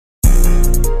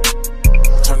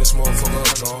this motherfucker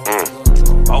up, dog.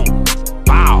 Boom.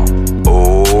 Wow.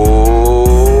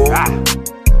 Ooh. Ah.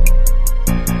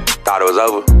 Thought it was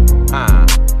over.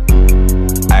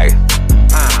 Hey.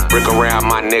 Brick around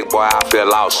my neck, boy, I feel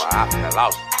lost.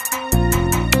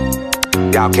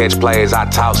 Y'all catch plays, I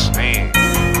toss. Man.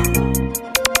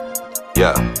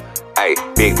 Yeah. Hey,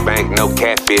 big bank, no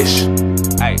catfish.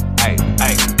 Hey.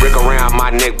 Brick around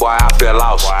my neck, boy, I feel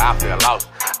lost.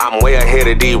 I'm way ahead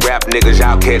of these rap niggas,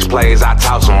 y'all catch plays, I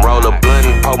toss them. Roll a blunt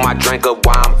and pour my drink up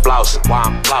while I'm flossing.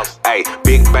 Hey,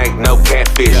 big bank, no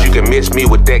catfish. You can miss me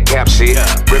with that cap shit.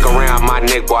 Brick around my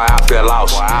neck, boy, I feel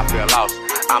lost.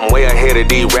 I'm way ahead of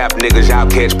these rap niggas, y'all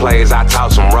catch plays, I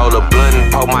toss them. Roll a blunt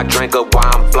and pour my drink up while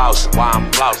I'm flossing.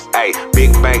 Hey,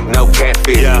 big bank, no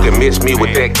catfish. You can miss me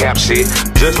with that cap shit.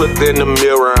 Just looked in the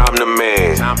mirror, I'm the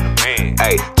man.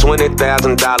 Hey,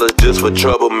 $20,000 just for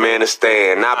Troubblemann to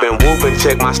stand. I've been whooping,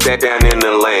 check my stat down in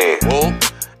the land.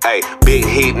 Hey, big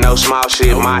heat, no small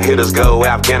shit, my hitters go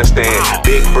Afghanistan.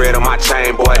 Big bread on my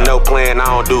chain, boy, no plan, I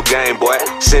don't do game, boy.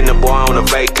 Send the boy on a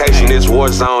vacation, this war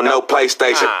zone, no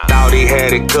PlayStation. Thought he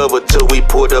had it covered till we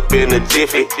pulled up in a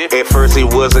jiffy. At first he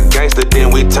was a gangster,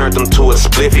 then we turned him to a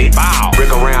spliffy.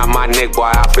 Brick around my neck, boy,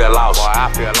 I feel lost.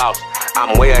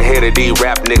 I'm way ahead of these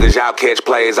rap niggas, y'all catch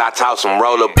plays, I toss them.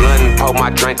 Roll a blunt and pour my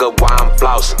drink up while I'm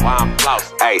flossing.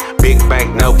 Hey, big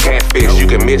bank, no catfish, you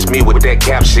can miss me with that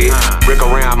cap shit. Brick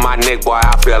around my neck, boy,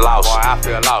 I feel lost.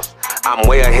 I'm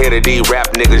way ahead of these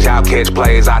rap niggas, y'all catch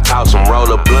plays, I toss them.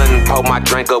 Roll a blunt and pour my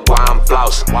drink up while I'm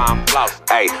flossing.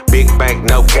 Hey, big bank,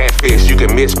 no catfish, you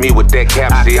can miss me with that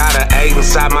cap shit. I got an 8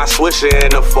 inside my swisher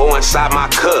and a 4 inside my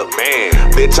cup. Man,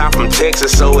 bitch, I'm from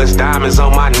Texas, so it's diamonds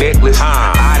on my necklace.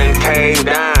 I done came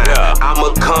down,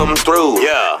 I'ma come through.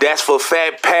 That's for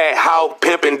Fat Pat, Hawk,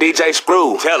 Pimpin', DJ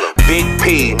Screw. Big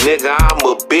P, nigga, I'm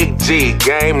a big G.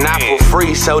 Game not for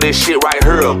free, so this shit right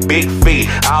here a big fee.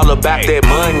 All about that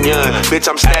money. Bitch,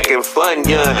 I'm stacking fun,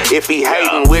 young. If he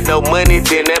hating with no money,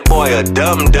 then that boy a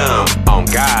dum-dum. On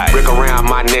God. Brick around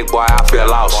my neck, boy, I feel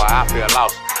lost.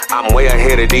 I'm way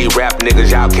ahead of these rap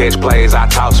niggas, y'all catch plays, I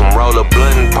toss them. Roll a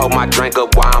blunt and pour my drink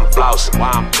up while I'm flossing.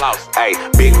 Hey,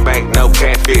 big bank, no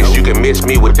catfish, you can miss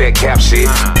me with that cap shit.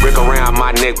 Brick around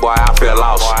my neck, boy, I feel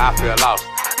lost.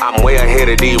 I'm way ahead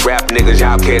of these rap niggas,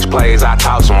 y'all catch plays, I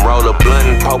toss them. Roll a blunt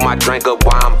and pour my drink up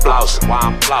while I'm flossing.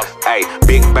 Hey,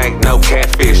 big bank, no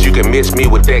catfish, you can miss me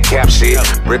with that cap shit.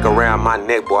 Brick around my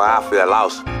neck, boy, I feel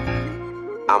lost.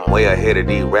 I'm way ahead of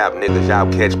these rap niggas, y'all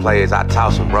catch plays, I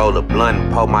toss them. Roll a blunt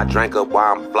and pour my drink up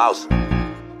while I'm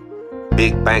flossing.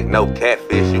 Big bank, no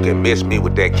catfish, you can miss me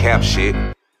with that cap shit.